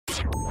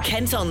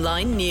Kent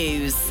Online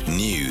News.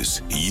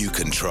 News you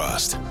can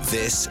trust.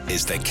 This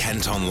is the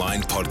Kent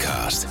Online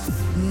Podcast.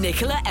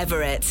 Nicola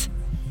Everett.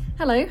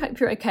 Hello, hope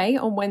you're okay.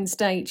 On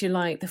Wednesday,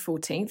 July the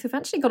 14th, we've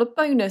actually got a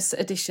bonus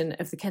edition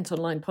of the Kent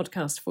Online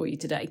Podcast for you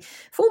today.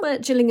 Former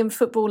Gillingham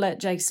footballer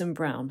Jason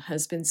Brown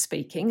has been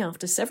speaking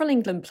after several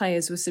England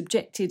players were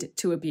subjected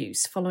to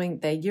abuse following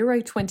their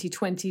Euro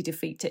 2020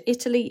 defeat to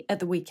Italy at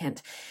the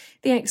weekend.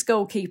 The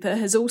ex-goalkeeper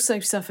has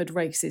also suffered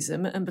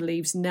racism and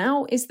believes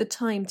now is the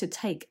time to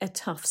take a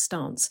tough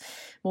stance.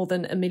 More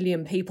than 1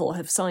 million people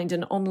have signed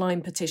an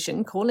online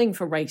petition calling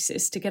for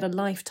racists to get a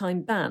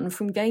lifetime ban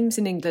from games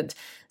in England.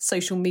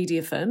 Social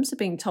media firms are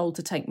being told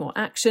to take more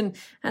action,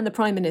 and the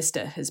Prime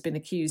Minister has been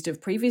accused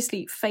of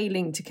previously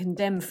failing to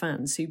condemn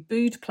fans who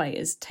booed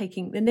players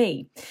taking the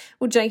knee.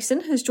 Well, Jason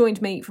has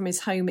joined me from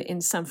his home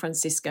in San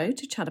Francisco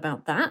to chat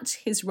about that,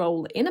 his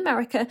role in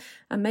America,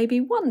 and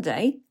maybe one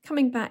day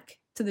coming back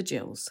to the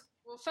Gills.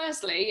 Well,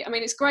 firstly,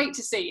 it's great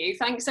to see you.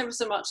 Thanks ever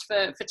so much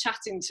for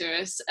chatting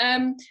to us.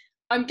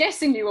 I'm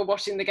guessing you were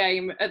watching the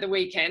game at the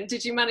weekend.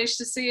 Did you manage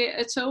to see it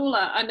at all?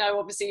 I know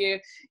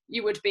obviously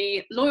you would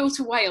be loyal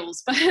to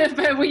Wales, but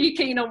were you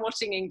keen on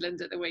watching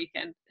England at the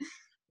weekend?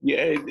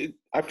 Yeah,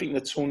 I think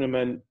the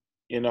tournament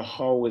in a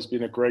whole has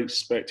been a great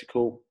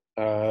spectacle.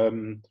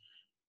 Italy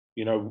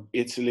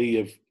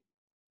have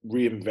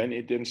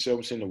reinvented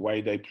themselves in the way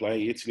they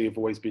play. Italy have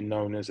always been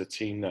known as a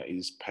team that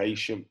is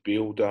patient,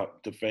 build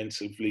up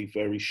defensively,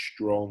 very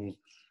strong.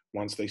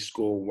 Once they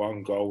score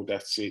one goal,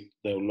 that's it.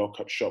 They'll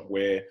lock up shop.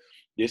 Where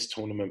this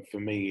tournament,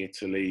 for me,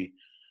 Italy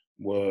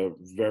were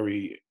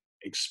very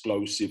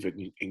explosive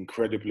and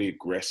incredibly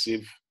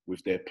aggressive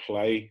with their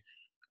play,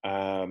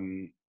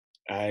 and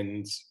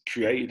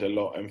created a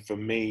lot. And for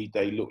me,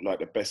 they looked like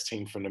the best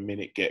team from the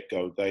minute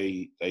get-go.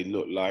 They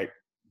looked like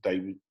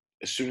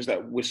as soon as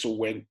that whistle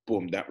went,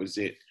 boom, that was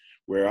it.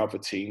 Where other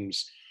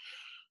teams,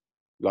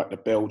 like the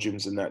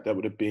Belgians and that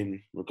would have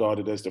been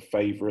regarded as the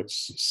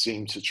favourites,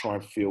 seemed to try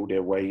and feel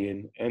their way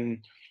in.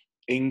 And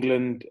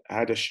England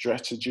had a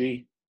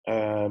strategy.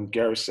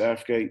 Gareth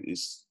Southgate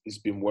has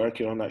been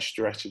working on that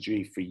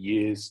strategy for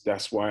years.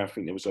 That's why I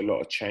think there was a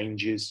lot of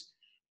changes,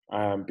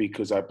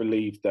 because I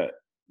believe that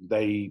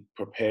they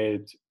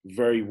prepared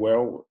very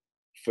well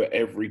for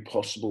every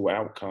possible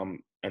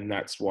outcome, and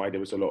that's why there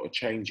was a lot of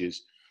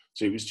changes.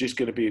 So it was just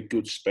going to be a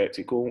good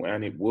spectacle,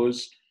 and it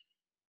was.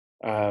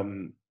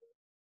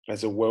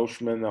 As a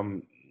Welshman,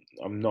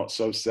 I'm not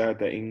so sad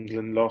that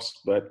England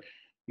lost, but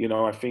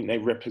I think they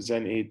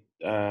represented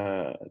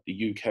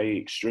the UK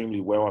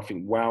extremely well. I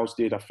think Wales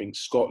did. I think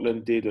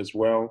Scotland did as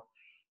well,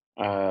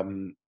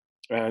 and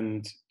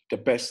the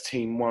best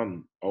team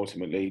won.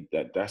 Ultimately,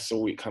 that's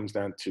all it comes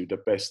down to. The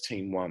best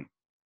team won.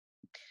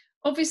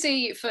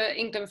 Obviously, for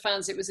England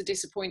fans, it was a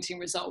disappointing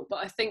result,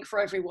 but I think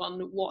for everyone,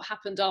 what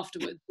happened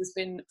afterwards has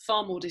been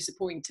far more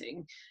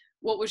disappointing.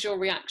 What was your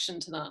reaction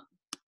to that?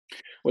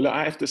 Well,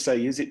 I have to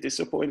say, is it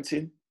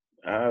disappointing?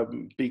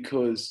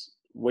 Because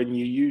when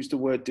you use the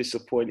word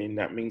disappointing,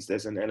 that means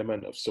there's an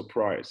element of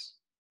surprise.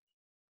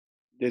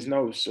 There's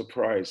no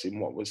surprise in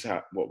what was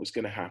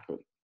going to happen.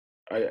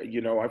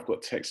 I've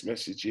got text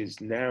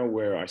messages now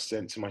where I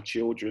sent to my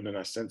children and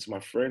I sent to my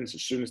friends.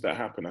 As soon as that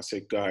happened, I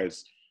said,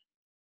 guys,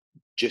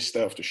 just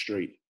stay off the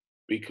street,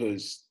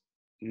 because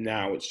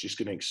now it's just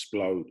going to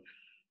explode.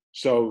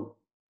 So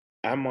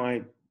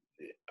I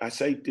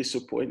say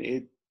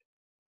disappointed.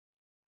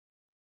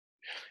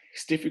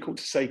 It's difficult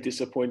to say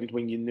disappointed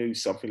when you knew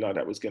something like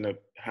that was going to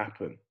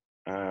happen.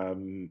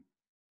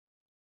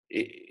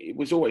 It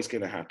was always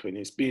going to happen.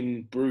 It's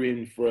been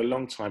brewing for a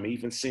long time,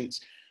 even since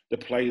the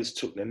players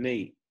took the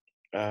knee.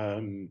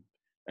 And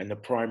the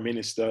Prime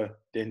Minister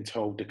then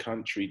told the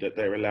country that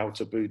they're allowed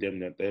to boo them,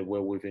 that they're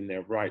well within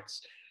their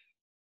rights.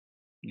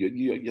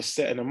 You're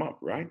setting them up,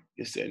 right?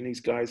 You're setting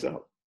these guys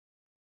up.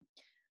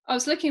 I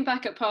was looking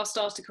back at past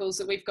articles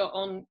that we've got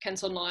on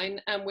Kent Online,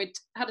 and we'd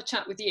had a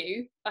chat with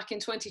you back in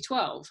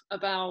 2012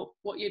 about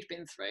what you'd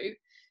been through.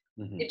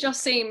 Mm-hmm. It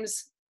just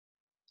seems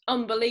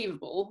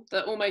unbelievable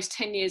that almost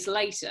 10 years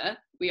later,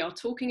 we are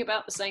talking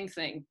about the same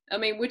thing.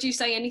 Would you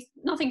say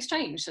nothing's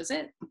changed, has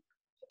it?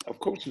 Of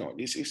course not.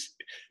 It's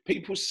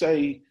people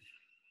say,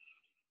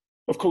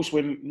 of course,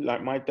 when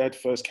my dad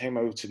first came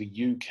over to the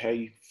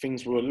UK,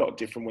 things were a lot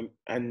different.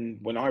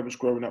 When I was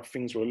growing up,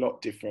 things were a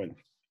lot different.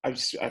 I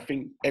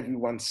think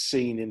everyone's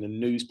seen in the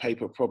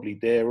newspaper, probably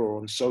there or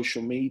on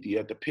social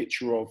media, the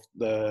picture of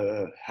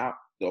the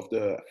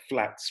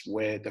flats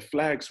where the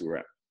flags were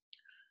at.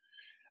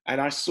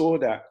 And I saw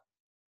that,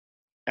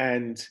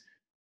 and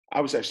I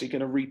was actually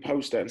going to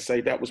repost that and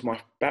say that was my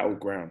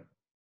battleground.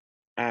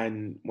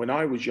 And when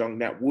I was young,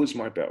 that was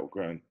my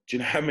battleground. Do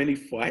you know how many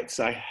fights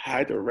I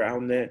had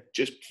around there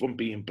just from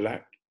being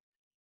black,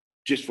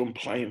 just from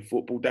playing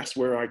football? That's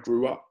where I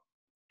grew up,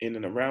 in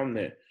and around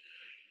there.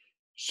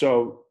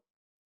 So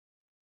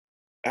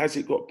has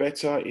it got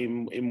better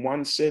in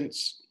one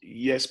sense?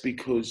 Yes,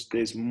 because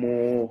there is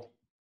more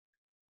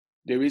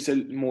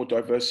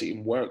diversity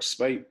in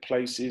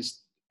workplaces.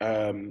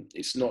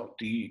 It's not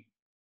the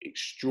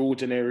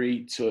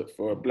extraordinary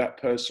for a black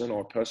person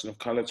or a person of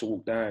colour to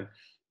walk down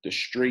the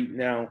street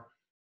now.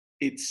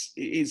 It's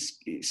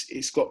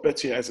got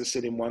better, as I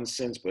said, in one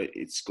sense, but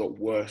it's got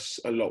worse,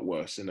 a lot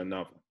worse in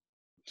another.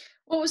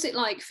 What was it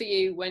like for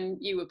you when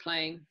you were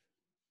playing?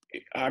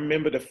 I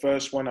remember the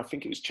first one, I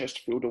think it was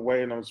Chesterfield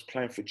away, and I was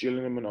playing for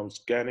Gillingham, and I was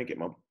going to get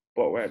my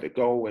bottle out of the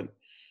goal. And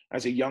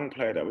as a young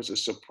player, that was a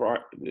surprise.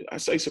 I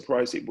say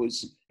surprise, it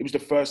was the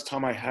first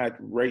time I had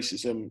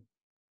racism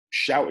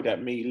shouted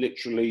at me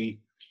literally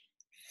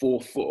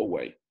 4 foot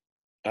away,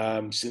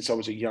 since I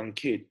was a young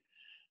kid.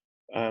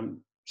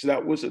 So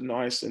that wasn't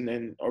nice. And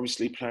then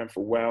obviously playing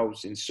for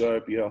Wales in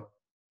Serbia,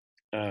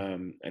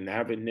 and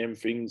having them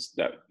things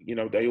that, you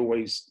know, they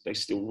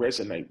still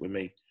resonate with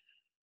me.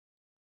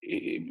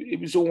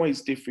 It was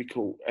always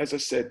difficult. As I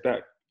said,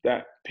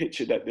 that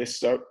picture that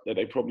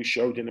they probably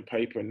showed in the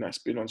paper, and that's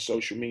been on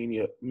social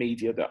media,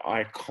 that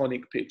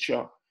iconic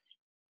picture.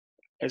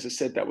 As I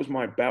said, that was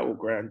my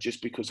battleground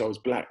just because I was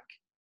black.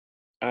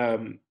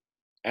 And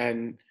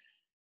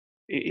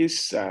it is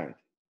sad,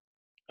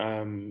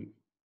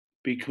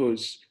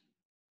 because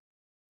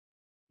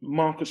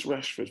Marcus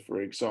Rashford,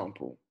 for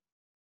example,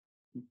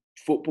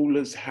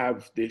 footballers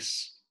have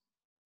this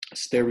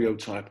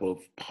stereotype of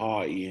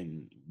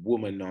partying,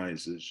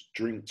 womanizers,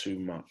 drink too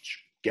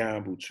much,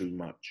 gamble too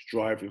much,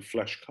 driving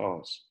flash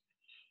cars.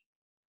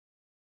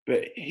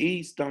 But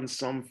he's done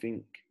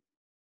something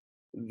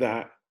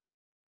that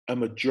a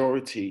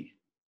majority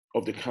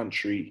of the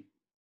country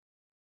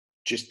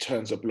just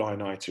turns a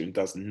blind eye to and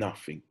does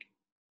nothing.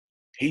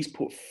 He's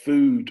put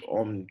food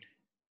on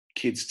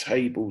kids'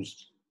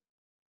 tables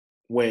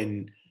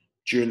when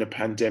during the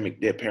pandemic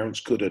their parents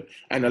couldn't.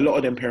 And a lot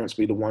of them parents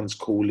be the ones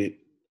calling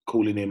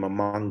him a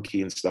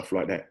monkey and stuff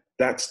like that.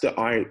 That's the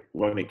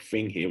ironic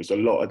thing here, is a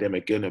lot of them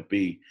are going to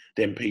be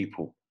them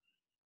people.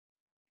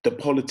 The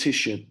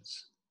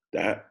politicians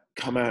that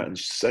come out and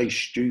say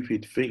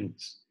stupid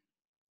things,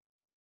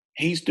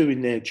 he's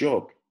doing their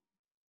job.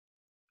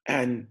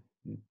 And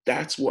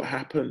that's what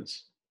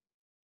happens.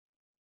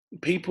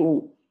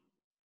 People,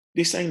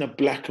 this ain't a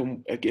black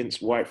and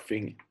against white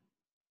thing.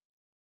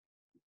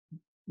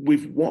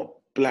 With what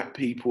black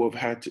people have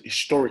had to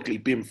historically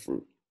been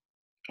through,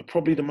 are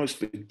probably the most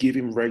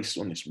forgiving race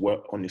on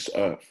this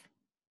earth.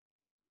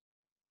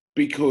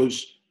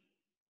 Because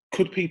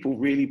could people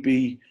really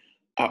be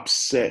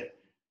upset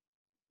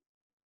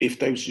if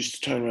they was just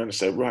to turn around and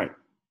say, right,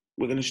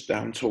 we're going to sit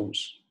down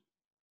tools?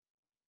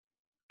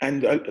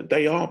 And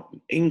they are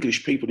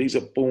English people. These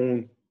are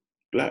born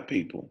black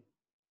people.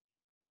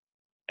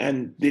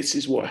 And this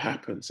is what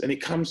happens. And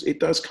it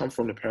does come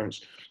from the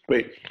parents.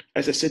 But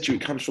as I said to you,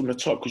 it comes from the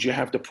top, because you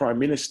have the Prime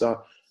Minister.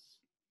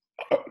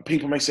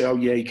 People may say, oh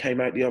yeah, he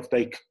came out the other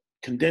day,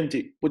 condemned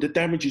it. But the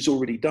damage is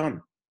already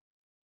done,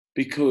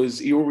 because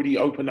he already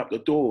opened up the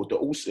door. The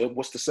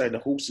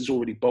horse is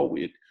already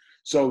bolted.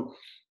 So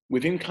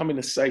with him coming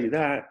to say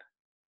that,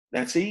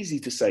 that's easy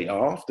to say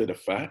after the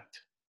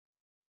fact.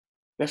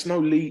 That's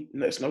no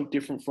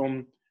different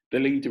from the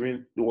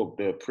leader or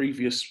the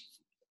previous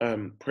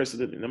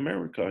president in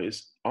America.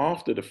 Is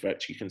after the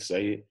fact you can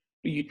say it,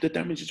 but the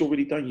damage is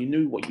already done. You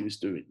knew what you was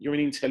doing. You're an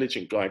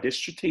intelligent guy. They're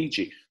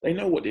strategic. They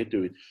know what they're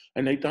doing,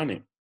 and they've done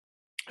it.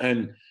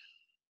 And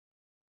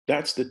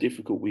that's the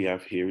difficult we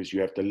have here, is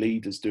you have the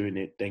leaders doing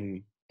it,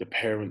 then the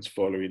parents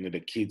following it, the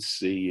kids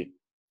see it,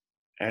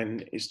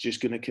 and it's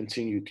just going to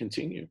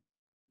continue.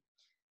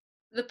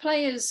 The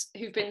players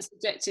who've been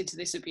subjected to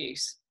this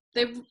abuse,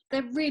 they're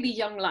really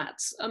young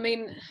lads. I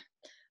mean,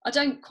 I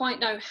don't quite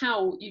know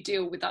how you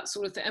deal with that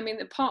sort of thing. I mean,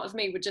 the part of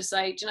me would just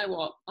say, do you know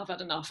what? I've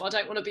had enough. I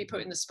don't want to be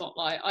put in the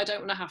spotlight. I don't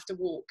want to have to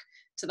walk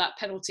to that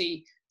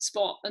penalty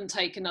spot and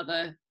take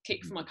another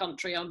kick for my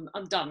country. I'm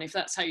done if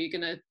that's how you're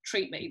going to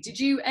treat me. Did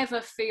you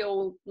ever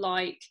feel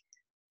like,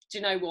 do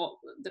you know what?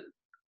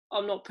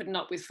 I'm not putting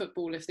up with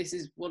football if this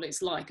is what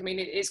it's like. I mean,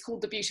 it's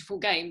called the beautiful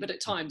game, but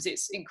at times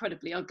it's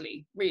incredibly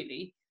ugly,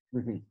 really.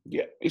 Mm-hmm.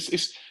 Yeah, it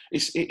is.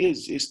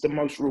 It's the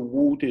most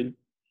rewarding,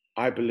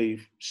 I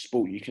believe,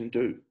 sport you can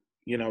do.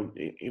 You know,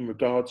 in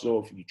regards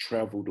of you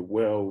travel the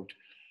world,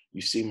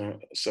 you see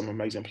some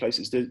amazing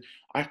places. It'd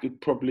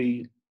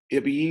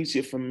be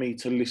easier for me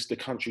to list the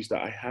countries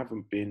that I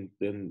haven't been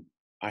than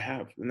I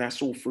have. And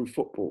that's all through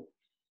football.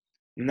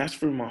 And that's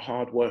through my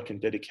hard work and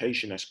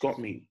dedication that's got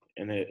me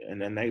and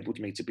enabled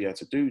me to be able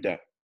to do that.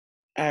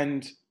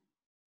 And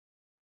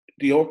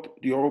the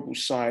horrible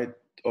side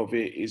of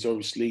it is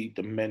obviously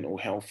the mental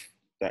health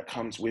that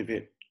comes with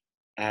it.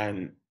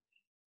 And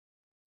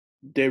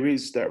there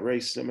is that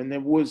racism, and there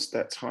was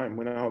that time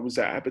when I was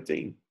at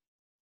Aberdeen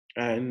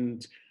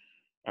and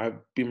I've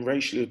been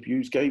racially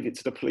abused, gave it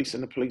to the police,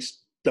 and the police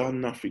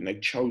done nothing. They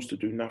chose to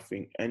do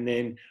nothing. And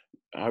then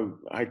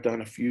I'd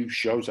done a few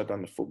shows. I'd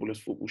done the Footballers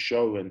Football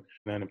Show, and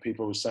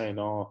people were saying,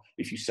 oh,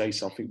 if you say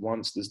something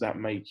once, does that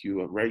make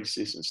you a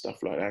racist and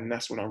stuff like that? And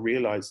that's when I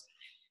realized,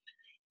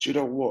 do you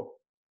know what?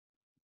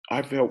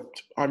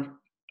 I'm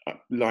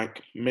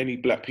like many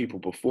black people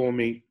before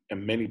me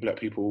and many black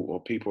people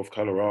or people of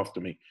color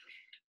after me.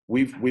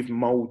 We've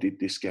molded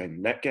this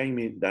game. That game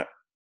in that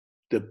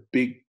the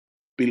big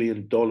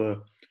 $1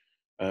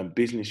 billion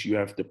business you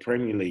have, the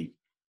Premier League,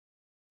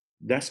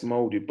 that's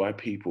molded by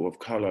people of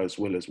color as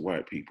well as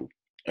white people.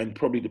 And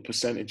probably the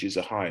percentages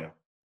are higher.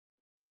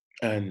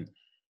 And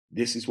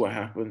this is what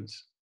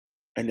happens.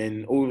 And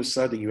then all of a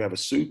sudden you have a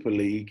super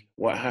league.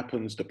 What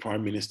happens? The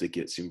prime minister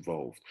gets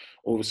involved.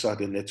 All of a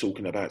sudden they're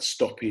talking about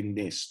stopping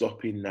this,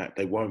 stopping that.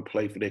 They won't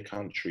play for their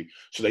country.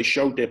 So they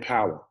showed their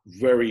power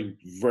very,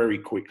 very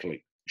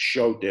quickly,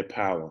 showed their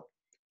power.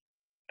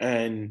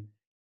 And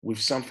with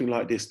something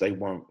like this, they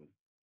won't.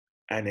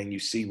 And then you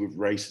see with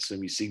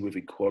racism, you see with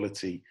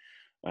equality,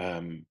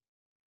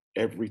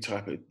 every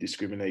type of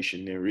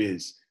discrimination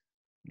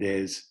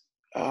there's,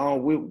 I'll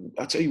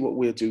tell you what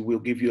we'll do. We'll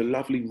give you a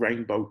lovely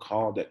rainbow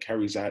card that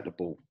carries out the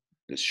ball,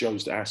 that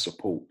shows our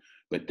support.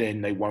 But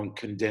then they won't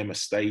condemn a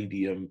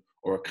stadium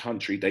or a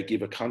country. They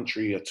give a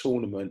country a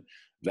tournament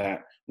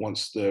that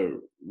wants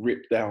to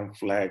rip down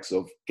flags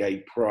of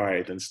gay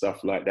pride and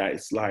stuff like that.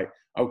 It's like,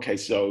 okay,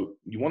 so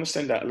you want to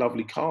send out a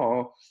lovely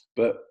car,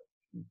 but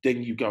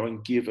then you go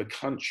and give a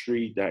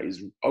country that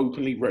is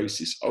openly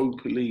racist,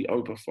 openly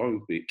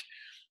homophobic,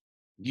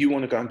 you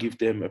want to go and give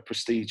them a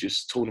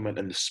prestigious tournament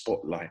and the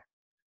spotlight.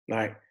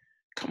 Like,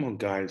 come on,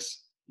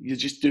 guys. You're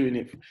just doing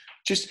it.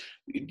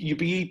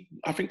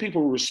 I think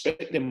people will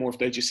respect them more if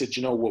they just said,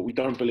 you know what, we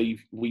don't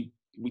believe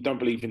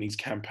in these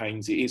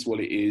campaigns. It is what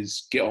it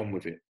is. Get on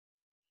with it.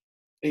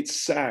 It's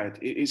sad.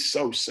 It is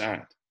so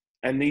sad.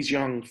 And these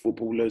young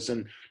footballers,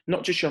 and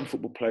not just young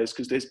football players,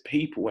 because there's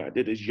people out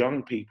there, there's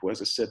young people, as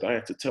I said, I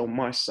had to tell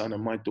my son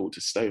and my daughter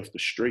to stay off the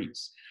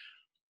streets.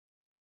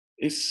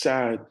 It's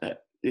sad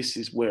that this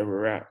is where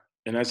we're at.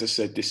 And as I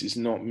said, this is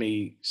not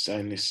me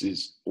saying this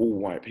is all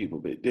white people,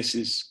 but this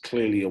is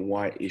clearly a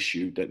white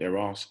issue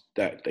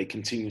that they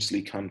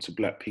continuously come to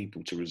black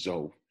people to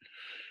resolve.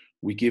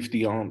 We give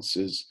the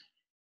answers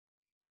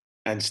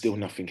and still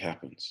nothing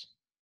happens.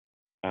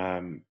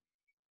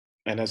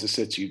 And as I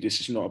said to you, this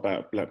is not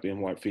about black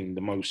being white thing. The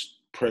most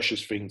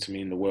precious thing to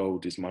me in the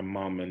world is my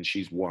mum, and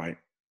she's white.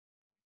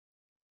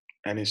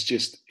 And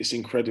it's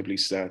incredibly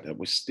sad that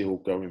we're still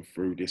going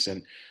through this.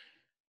 And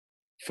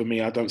for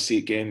me, I don't see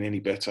it getting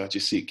any better. I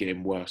just see it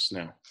getting worse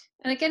now.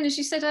 And again, as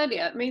you said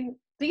earlier, I mean,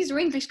 these are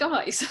English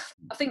guys.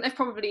 I think they've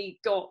probably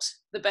got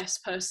the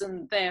best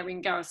person there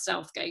in Gareth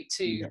Southgate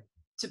to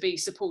be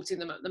supporting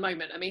them at the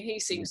moment. I mean, he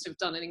seems to have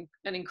done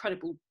an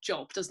incredible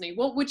job, doesn't he?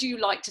 What would you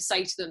like to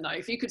say to them, though?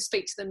 If you could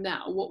speak to them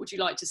now, what would you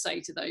like to say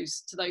to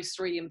those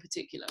three in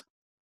particular?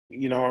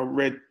 You know, I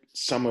read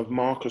some of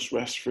Marcus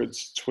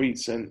Rashford's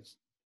tweets, and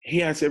he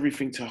has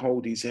everything to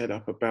hold his head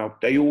up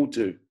about. They all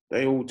do.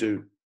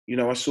 You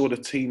know, I saw the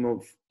team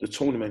of the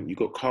tournament. You've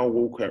got Kyle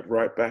Walker at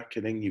right back,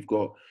 and then you've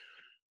got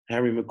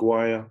Harry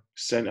Maguire,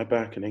 centre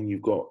back, and then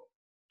you've got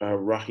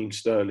Raheem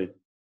Sterling.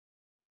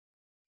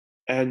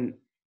 And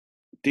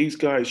these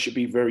guys should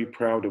be very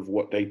proud of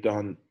what they've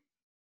done,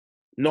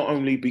 not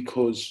only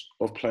because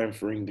of playing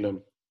for England.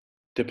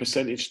 The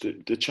percentage,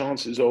 the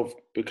chances of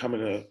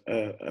becoming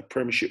a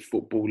Premiership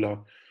footballer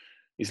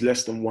is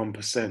less than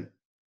 1%.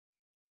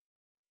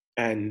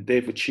 And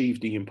they've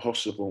achieved the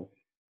impossible.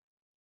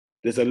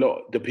 There's a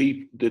lot,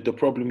 the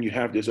problem you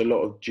have, there's a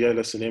lot of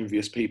jealous and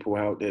envious people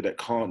out there that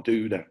can't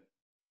do that.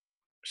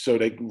 So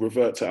they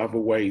revert to other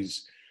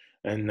ways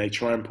and they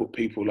try and put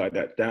people like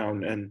that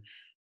down. And,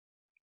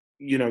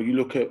 you know, you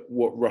look at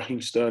what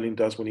Raheem Sterling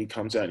does when he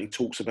comes out and he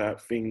talks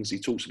about things, he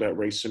talks about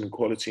racism and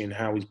equality and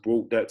how he's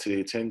brought that to the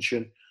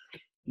attention.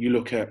 You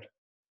look at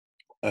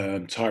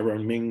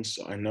Tyrone Mings.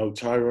 I know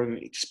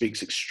Tyrone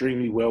speaks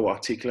extremely well,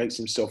 articulates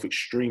himself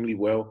extremely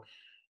well.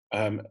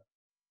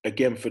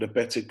 Again, for the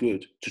better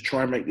good, to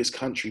try and make this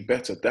country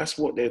better. That's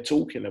what they're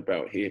talking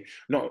about here.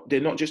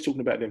 They're not just talking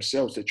about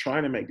themselves. They're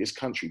trying to make this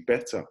country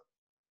better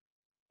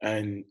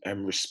and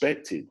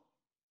respected.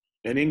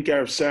 And in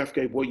Gareth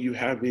Southgate, what you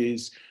have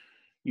is,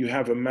 you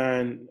have a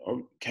man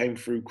who came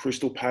through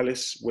Crystal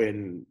Palace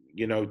when,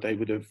 you know, they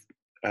would have,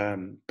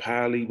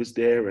 Powley was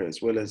there,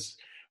 as well as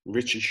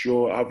Richard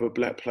Shaw, other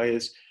black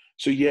players.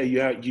 So yeah,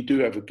 you do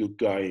have a good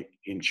guy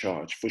in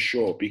charge, for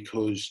sure,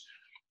 because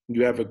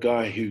you have a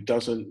guy who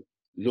doesn't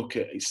look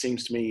at, it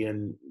seems to me,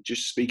 and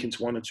just speaking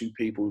to one or two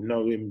people who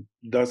know him,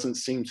 doesn't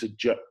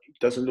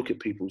look at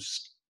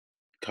people's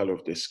colour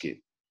of their skin.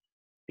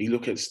 He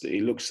looks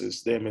at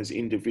them as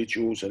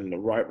individuals and the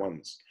right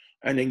ones.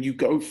 And then you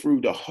go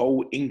through the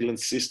whole England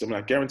system. And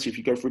I guarantee if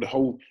you go through the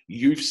whole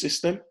youth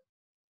system,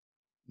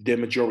 they're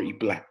majority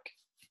black.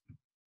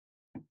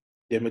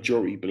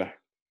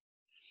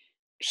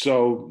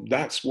 So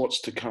that's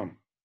what's to come,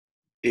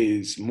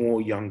 is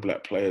more young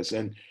black players.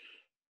 And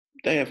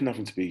they have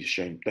nothing to be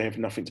ashamed. They have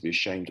nothing to be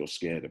ashamed or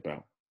scared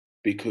about.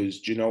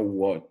 Because do you know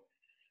what?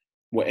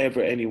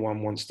 Whatever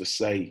anyone wants to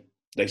say,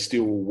 they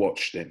still will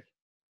watch them.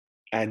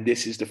 And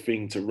this is the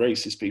thing to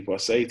racist people. I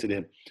say to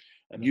them,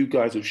 you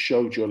guys have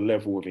showed your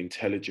level of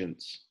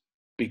intelligence,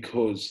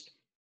 because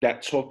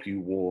that top you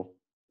wore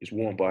is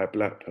worn by a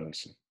black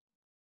person.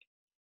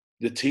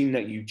 The team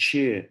that you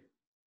cheer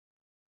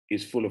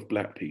is full of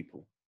black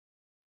people.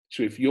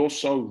 So if you're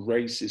so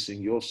racist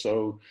and you're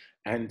so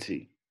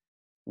anti,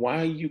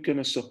 why are you going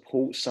to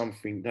support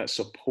something that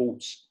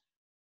supports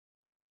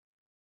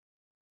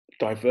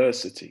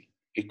diversity?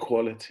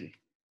 equality.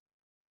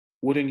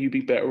 Wouldn't you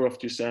be better off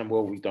just saying,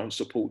 well, we don't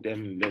support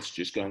them, let's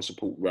just go and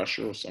support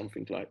Russia or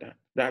something like that?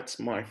 That's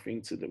my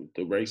thing to the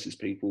racist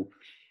people.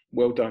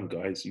 Well done,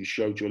 guys. You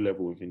showed your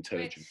level of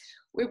intelligence.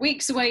 We're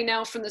weeks away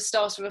now from the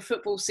start of a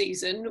football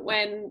season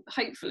when,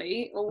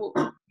 hopefully, all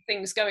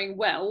things going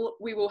well,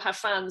 we will have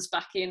fans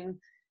back in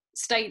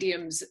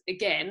stadiums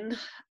again.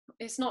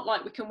 It's not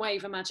like we can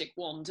wave a magic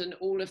wand and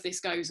all of this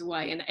goes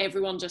away and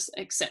everyone just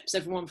accepts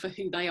everyone for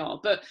who they are.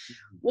 But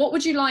what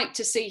would you like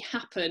to see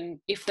happen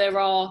if there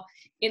are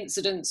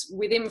incidents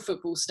within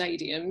football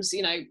stadiums?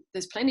 You know,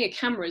 there's plenty of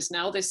cameras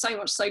now. There's so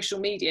much social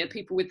media,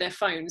 people with their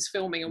phones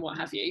filming and what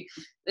have you.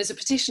 There's a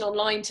petition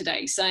online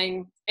today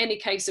saying any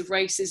case of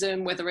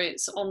racism, whether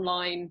it's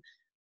online,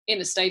 in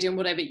a stadium,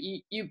 whatever,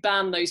 you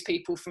ban those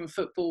people from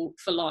football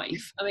for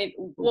life. I mean,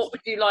 what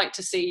would you like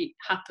to see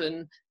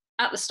happen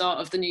at the start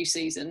of the new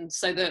season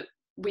so that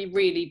we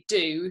really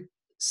do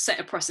set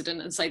a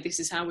precedent and say this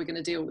is how we're going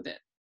to deal with it?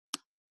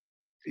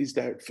 Is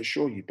that for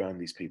sure you ban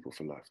these people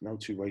for life? No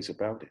two ways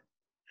about it.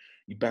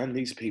 You ban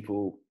these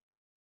people,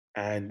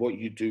 and what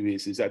you do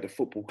is at the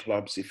football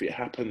clubs, if it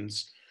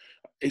happens,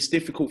 it's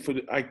difficult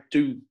I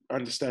do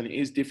understand it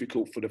is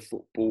difficult for the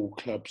football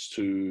clubs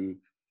to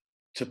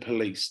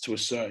police to a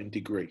certain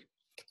degree.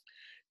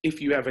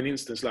 If you have an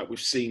instance like we've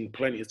seen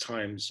plenty of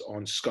times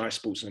on Sky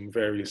Sports and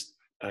various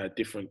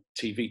different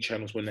TV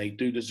channels, when they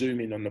do the zoom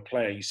in on the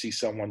player, you see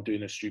someone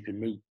doing a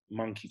stupid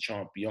monkey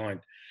chant behind.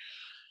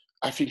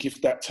 I think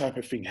if that type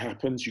of thing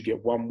happens, you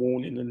get one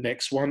warning, the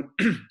next one,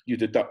 you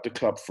deduct the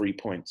club 3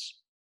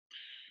 points.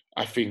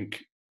 I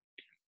think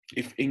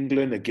if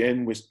England,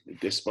 again,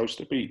 they're supposed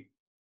to be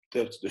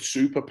the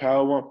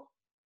superpower,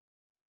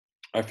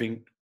 I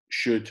think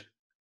should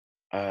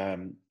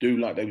do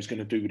like they was going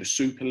to do with the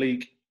Super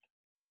League.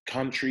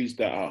 Countries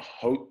that are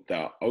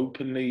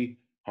openly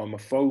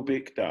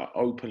homophobic, that are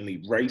openly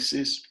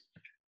racist,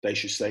 they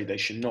should say they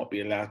should not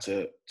be allowed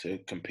to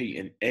compete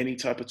in any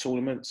type of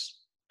tournaments.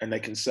 And they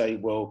can say,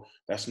 well,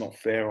 that's not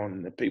fair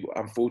on the people.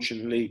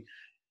 Unfortunately,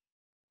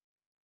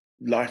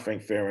 life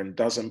ain't fair, and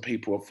dozen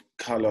people of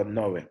colour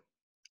know it,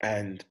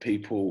 and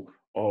people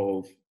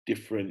of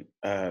different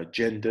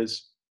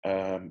genders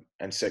and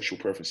sexual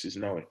preferences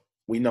know it.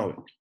 We know it.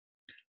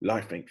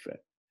 Life ain't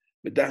fair.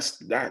 But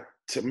that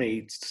to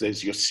me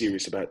says you're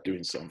serious about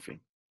doing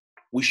something.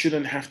 We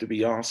shouldn't have to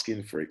be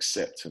asking for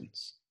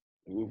acceptance.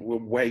 We're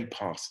way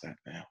past that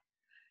now.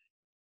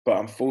 But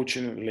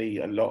unfortunately,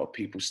 a lot of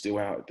people still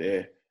out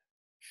there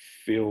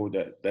feel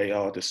that they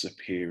are the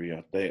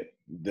superior, they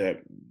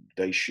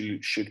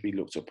should be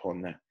looked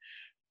upon that.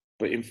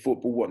 But in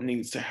football, what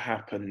needs to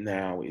happen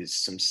now is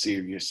some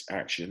serious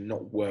action,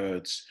 not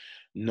words,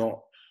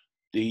 not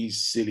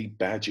these silly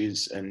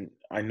badges. And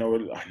I know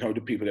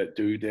the people that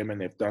do them,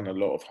 and they've done a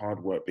lot of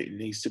hard work, but it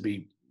needs to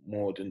be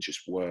more than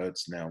just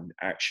words now.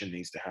 Action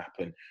needs to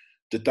happen.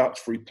 Deduct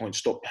 3 points.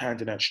 Stop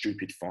handing out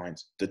stupid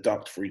fines.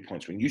 Deduct 3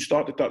 points. When you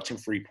start deducting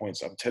 3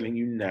 points, I'm telling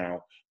you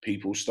now,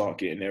 people start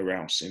getting their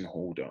house in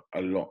order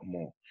a lot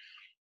more.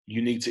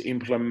 You need to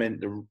implement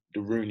the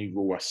Rooney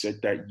Rule. I said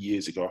that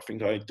years ago. I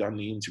think I had done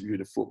the interview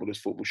with the Footballers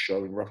Football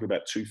Show in roughly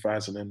about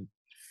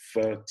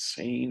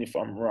 2013, if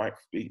I'm right.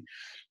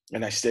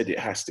 And I said it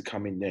has to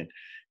come in then.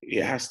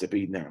 It has to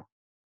be now.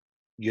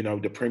 You know,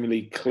 the Premier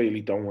League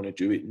clearly don't want to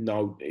do it.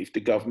 No, if the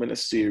government are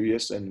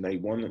serious and they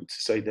want to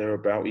say they're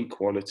about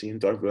equality and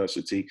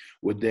diversity,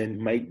 would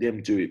then make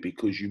them do it,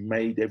 because you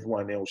made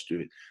everyone else do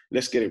it.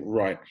 Let's get it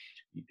right.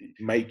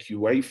 Make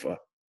UEFA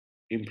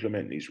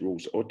implement these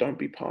rules, or don't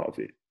be part of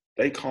it.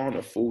 They can't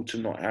afford to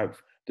not have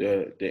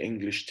the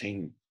English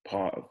team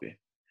part of it.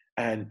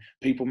 And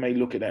people may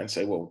look at that and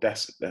say, well,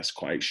 that's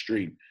quite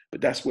extreme.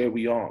 But that's where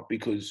we are,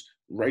 because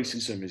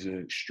racism is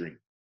an extreme.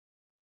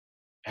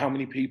 How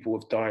many people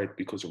have died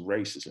because of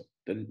racism?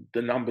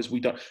 The numbers,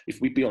 if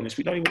we be honest,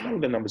 we don't even know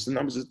the numbers. The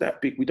numbers are that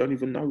big, we don't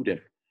even know them.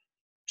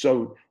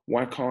 So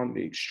why can't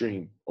the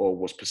extreme, or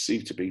what's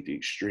perceived to be the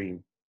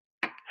extreme,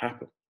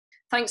 happen?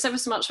 Thanks ever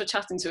so much for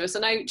chatting to us.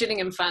 I know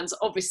Gillingham fans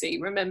obviously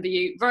remember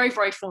you very,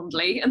 very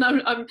fondly, and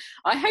I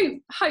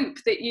hope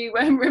that you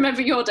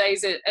remember your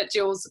days at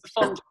Gills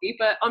fondly.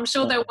 But I'm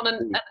sure they'll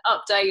want an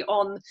update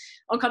on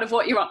kind of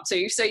what you're up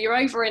to. So you're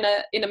over in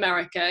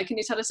America. Can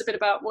you tell us a bit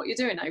about what you're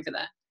doing over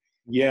there?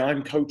 Yeah,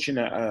 I'm coaching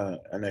at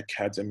an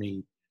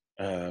academy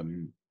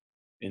in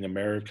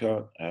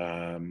America.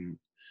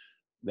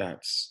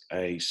 That's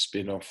a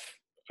spin-off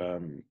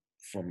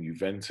from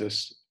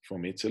Juventus,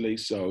 from Italy.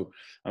 So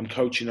I'm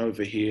coaching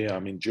over here.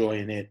 I'm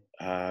enjoying it.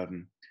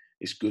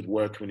 It's good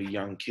working with the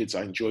young kids.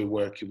 I enjoy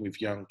working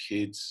with young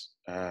kids,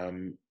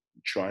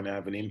 trying to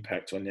have an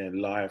impact on their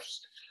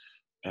lives.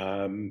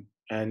 And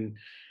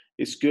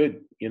it's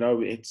good. You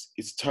know,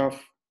 it's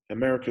tough.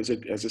 America,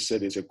 as I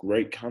said, is a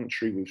great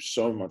country with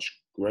so much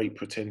great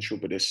potential,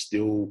 but there's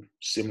still,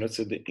 similar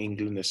to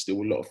England, there's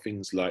still a lot of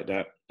things like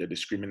that, the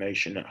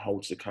discrimination that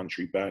holds the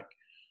country back.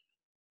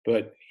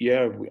 But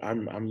yeah,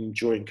 I'm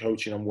enjoying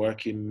coaching. I'm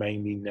working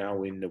mainly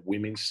now in the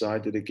women's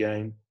side of the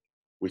game,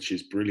 which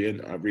is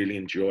brilliant. I really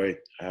enjoy.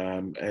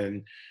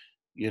 And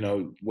you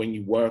know, when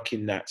you work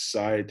in that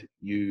side,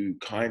 you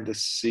kind of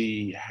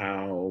see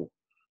how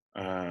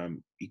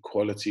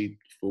equality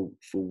for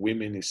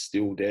women is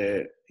still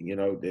there. You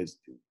know, there's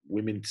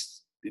women,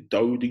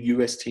 though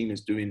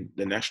the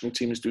the national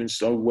team is doing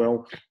so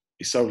well,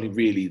 it's only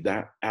really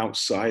that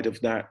outside of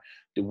that,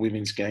 the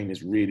women's game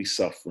is really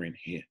suffering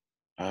here.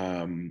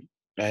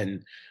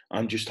 And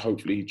I'm just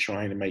hopefully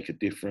trying to make a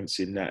difference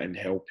in that and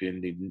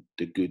helping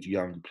the good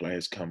young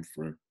players come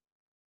through.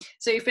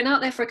 So you've been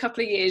out there for a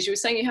couple of years. You were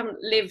saying you haven't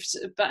lived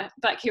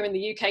back here in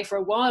the UK for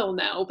a while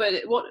now, but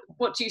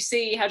what do you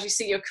see? How do you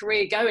see your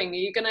career going? Are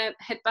you going to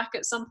head back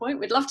at some point?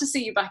 We'd love to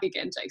see you back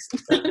again,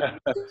 Jason.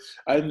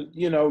 And,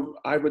 you know,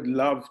 I would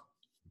love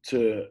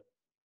to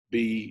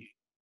be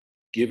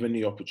given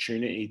the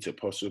opportunity to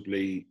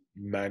possibly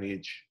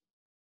manage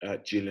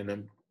at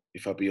Gillingham,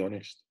 if I'll be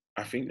honest.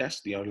 I think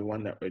that's the only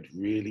one that would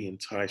really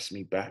entice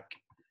me back.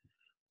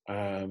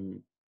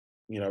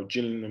 You know,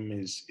 Gillingham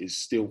is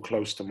still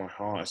close to my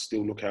heart. I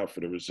still look out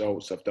for the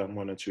results. I've done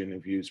 1 or 2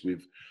 interviews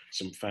with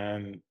some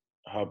fan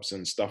hubs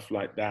and stuff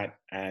like that.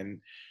 And,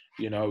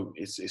 you know,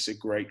 it's a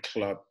great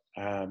club.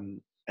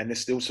 And they're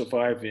still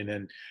surviving.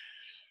 And,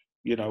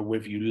 you know,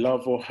 whether you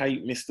love or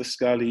hate Mr.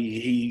 Scully,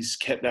 he's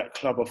kept that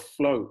club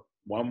afloat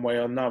one way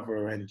or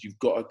another. And you've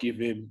got to give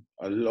him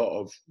a lot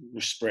of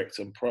respect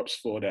and props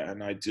for that.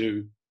 And I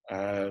do,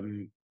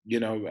 you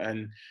know,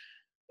 and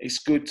it's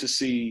good to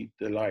see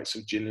the likes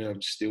of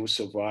Gillingham still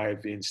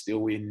surviving,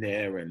 still in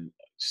there, and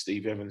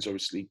Steve Evans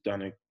obviously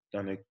done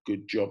a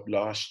good job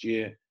last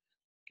year.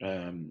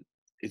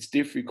 It's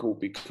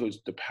difficult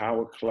because the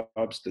power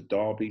clubs, the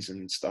derbies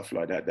and stuff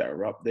like that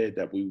are up there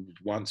that we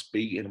once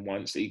beat and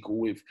once equal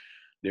with,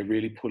 they're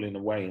really pulling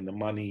away, and the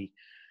money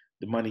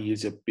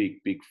is a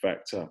big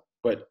factor.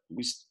 But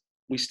we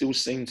still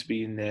seem to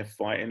be in there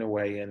fighting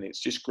away, and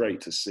it's just great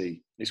to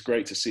see. It's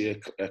great to see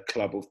a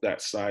club of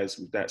that size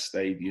with that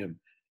stadium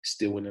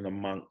still in and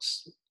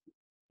amongst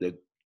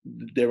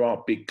there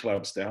are big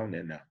clubs down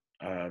there now.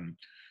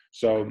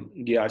 So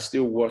yeah, I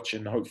still watch,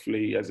 and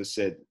hopefully, as I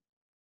said,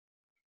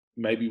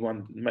 maybe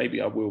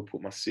I will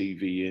put my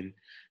CV in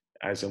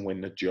as and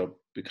when the job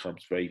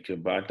becomes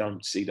vacant, but I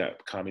don't see that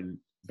becoming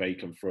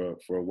vacant for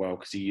a while,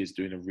 because he is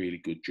doing a really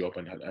good job,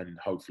 and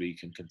hopefully he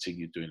can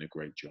continue doing a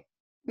great job.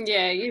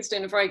 Yeah, he's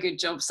doing a very good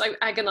job. So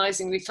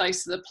agonisingly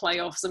close to the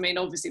playoffs. I mean,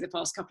 obviously the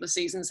past couple of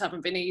seasons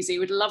haven't been easy.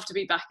 We'd love to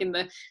be back in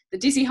the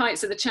dizzy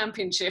heights of the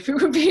Championship.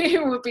 It would be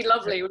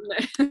lovely,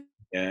 wouldn't it?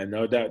 Yeah,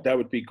 no, that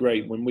would be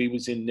great. When we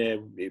was in there,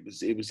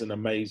 it was an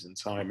amazing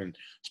time, and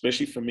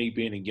especially for me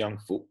being a young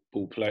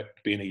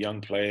being a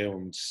young player,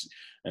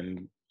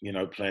 and you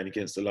know, playing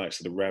against the likes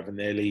of the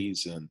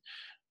Ravanellis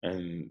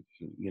and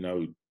you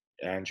know,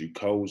 Andrew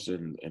Coles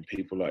and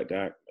people like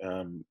that.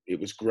 It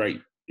was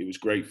great. It was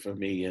great for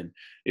me, and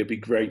it'd be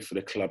great for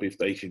the club if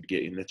they could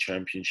get in the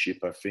Championship,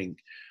 I think.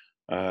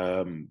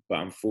 But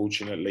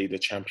unfortunately, the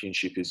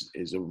Championship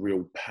is a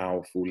real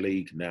powerful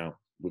league now,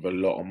 with a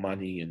lot of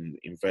money and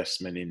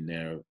investment in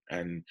there.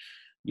 And,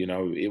 you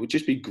know, it would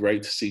just be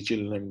great to see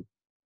Gillingham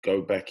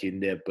go back in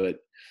there. But,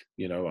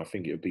 you know, I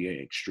think it would be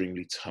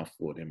extremely tough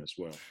for them as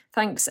well.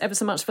 Thanks ever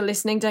so much for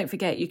listening. Don't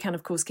forget, you can,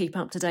 of course, keep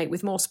up to date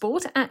with more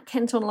sport at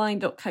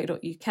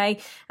kentonline.co.uk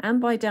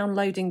and by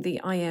downloading the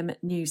IM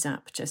News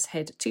app. Just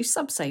head to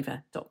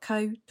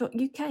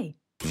subsaver.co.uk.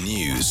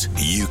 News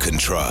you can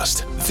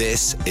trust.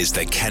 This is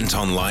the Kent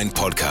Online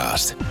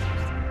Podcast.